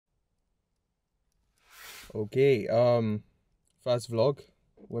Okay, first vlog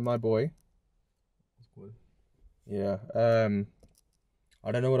with my boy. That's good. Yeah,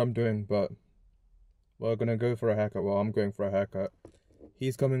 I don't know what I'm doing, but we're gonna go for a haircut. Well, I'm going for a haircut.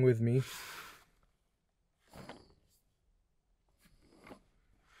 He's coming with me.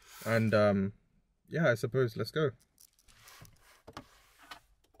 And, yeah, I suppose let's go.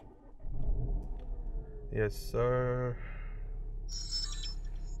 Yes, sir.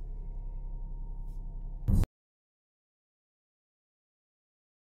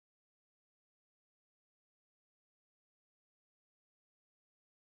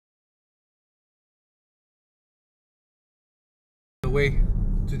 The way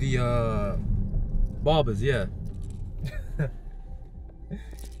to the barbers, yeah.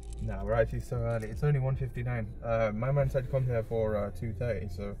 Nah, we're actually so early. It's only 1:59. My man said come here for 2:30,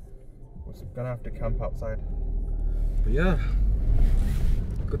 so we're gonna have to camp outside. But yeah,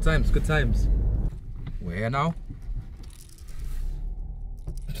 good times, good times. We're here now.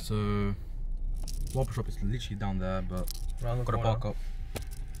 So, barber shop is literally down there, but Around the gotta corner. park up.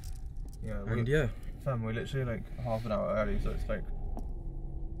 Yeah, And yeah, fam, we're literally like half an hour early, so it's like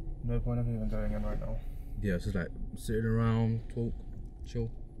no point of even going in right now. yeah, it's just like sitting around, talk, chill.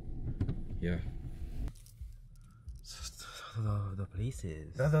 Yeah. The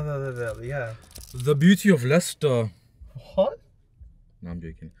places. Yeah. The beauty of Leicester. What? No, I'm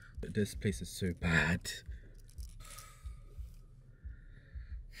joking. This place is so bad.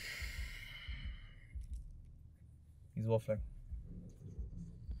 He's waffling.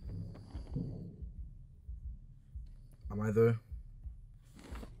 Am I though?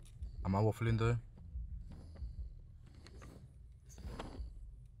 Am I waffling though?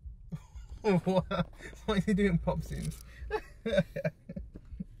 Why is he doing pop scenes?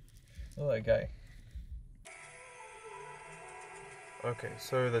 Oh, that guy. Okay,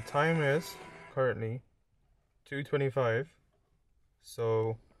 so the time is currently 2:25.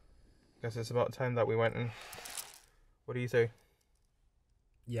 So, I guess it's about time that we went in. What do you say?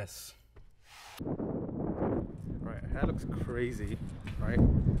 Yes. Right, hair looks crazy, right?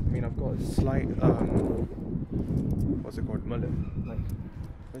 I mean, I've got a slight, what's it called, mullet. Like,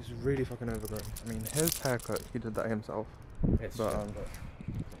 it's really fucking overgrown. I mean, his haircut, he did that himself. It's But,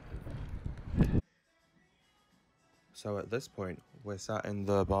 so at this point, we're sat in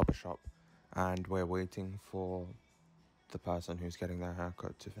the barber shop and we're waiting for the person who's getting their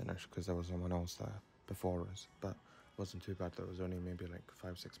haircut to finish because there was someone else there before us. But it wasn't too bad, though. It was only maybe like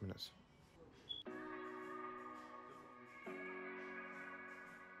 5-6 minutes.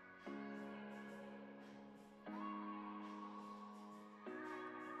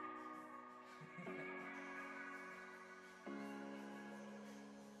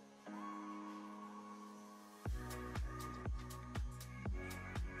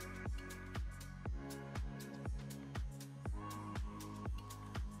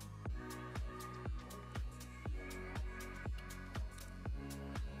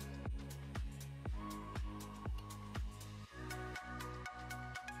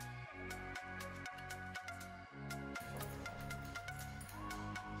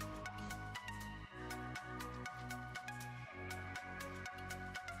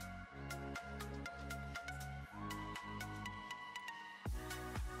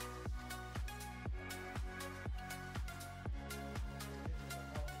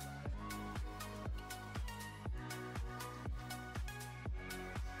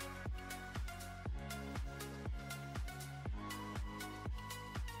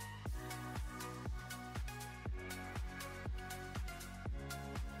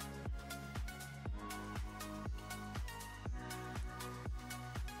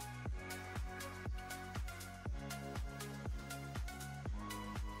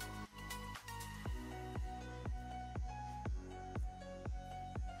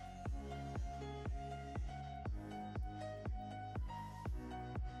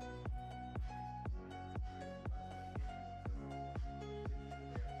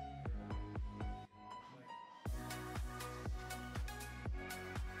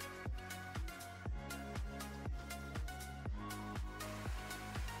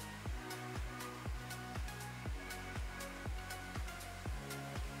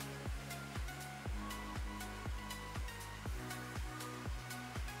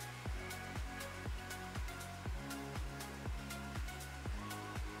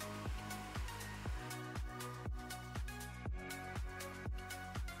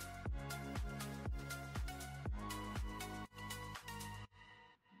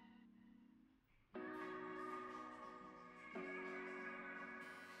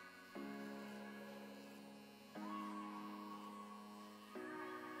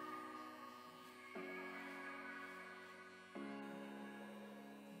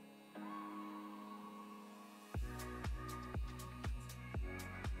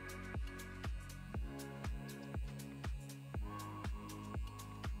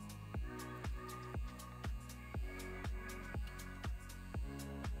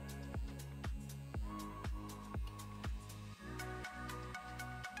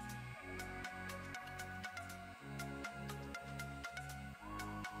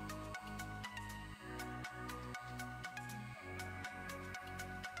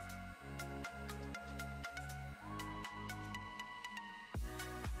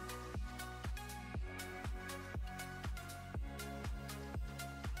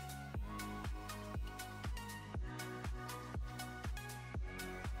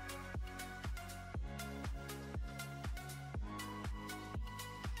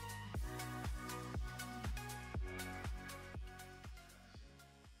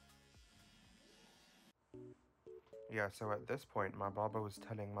 Yeah, so at this point, my barber was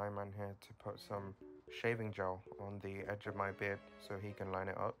telling my man here to put some shaving gel on the edge of my beard so he can line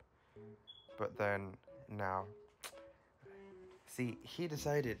it up. But then, now, see, he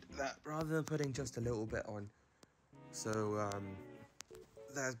decided that rather than putting just a little bit on, so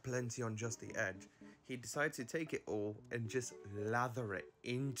there's plenty on just the edge, he decided to take it all and just lather it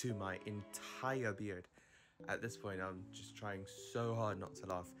into my entire beard. At this point, I'm just trying so hard not to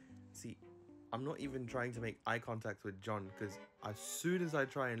laugh. See, I'm not even trying to make eye contact with John, because as soon as I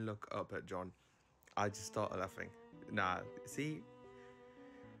try and look up at John, I just start laughing. Nah, see?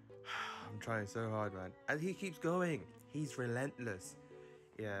 I'm trying so hard, man. And he keeps going. He's relentless.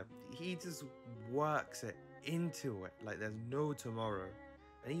 Yeah, he just works it into it like there's no tomorrow.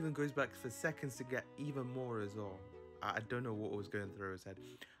 And even goes back for seconds to get even more as well. I don't know what was going through his head.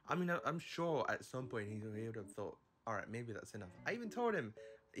 I mean, I'm sure at some point he would have thought, all right, maybe that's enough. I even told him,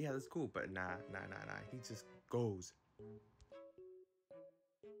 yeah, that's cool, but nah. He just goes.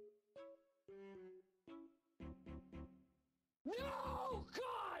 No,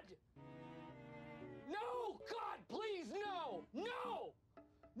 God! No, God, please, no! No!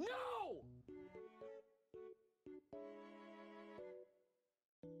 No!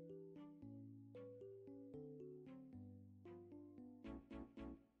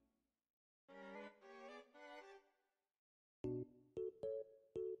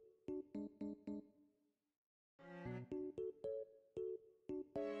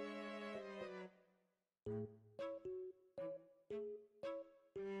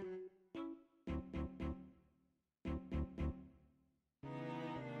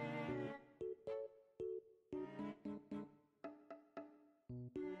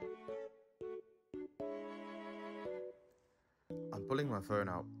 I'm pulling my phone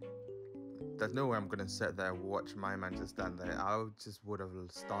out. There's no way I'm gonna sit there and watch my man just stand there. I just would have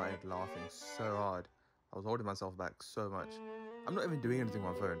started laughing so hard. I was holding myself back so much. I'm not even doing anything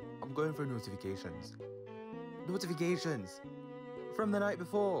on my phone. I'm going through notifications. Notifications! From the night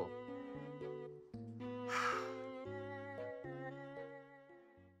before!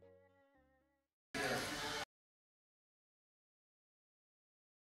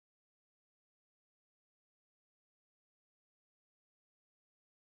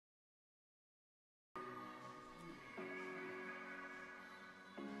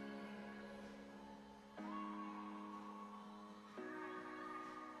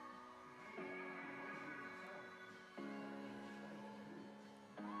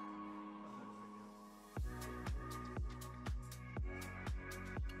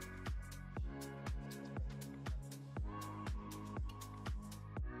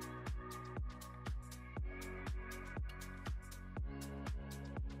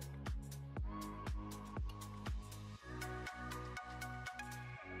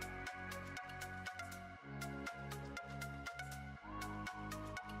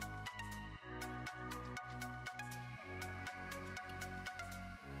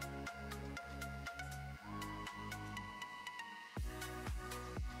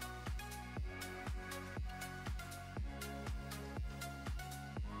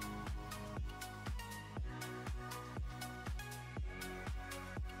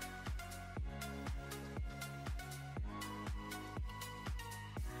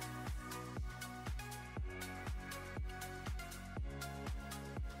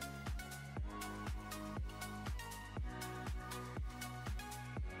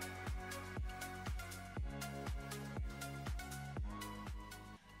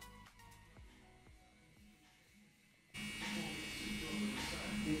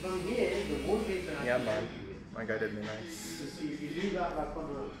 Yeah, man. My guy did me nice. If you do that like on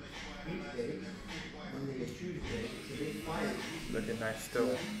a weekday, Monday or Tuesday, it's a bit fine. Looking nice still.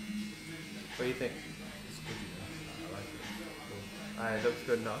 Yeah. What do you think? It's good, yeah. I like it. Cool. It looks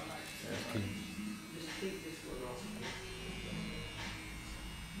good enough. Yeah, it's clean.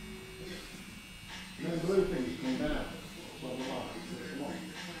 No blue things come down.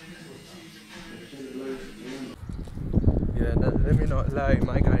 Yeah, let me not lie,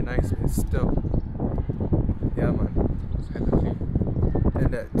 my guy nice is still. Yeah, man. It's hella clean.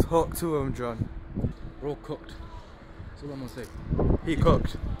 And talk to him, John. We're all cooked. That's all I'm gonna say. He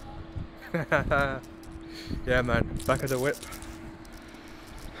cooked. Yeah, man. Back of the whip.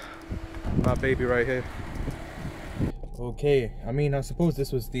 My baby right here. Okay, I mean, I suppose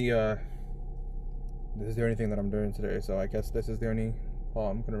this was the this is the only thing that I'm doing today, so I guess this is the only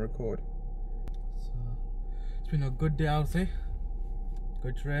part I'm gonna record. So, it's been a good day, I would say.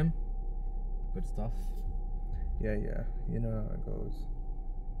 Good trim. Good stuff. Yeah, you know how it goes.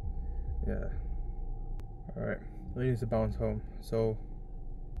 Yeah. Alright, I need to bounce home. So,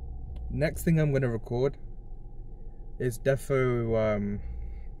 next thing I'm gonna record, is defo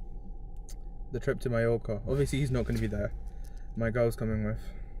the trip to Mallorca. Obviously he's not going to be there. My girl's coming with.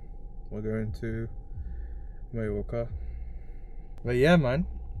 We're going to Mallorca. But yeah, man.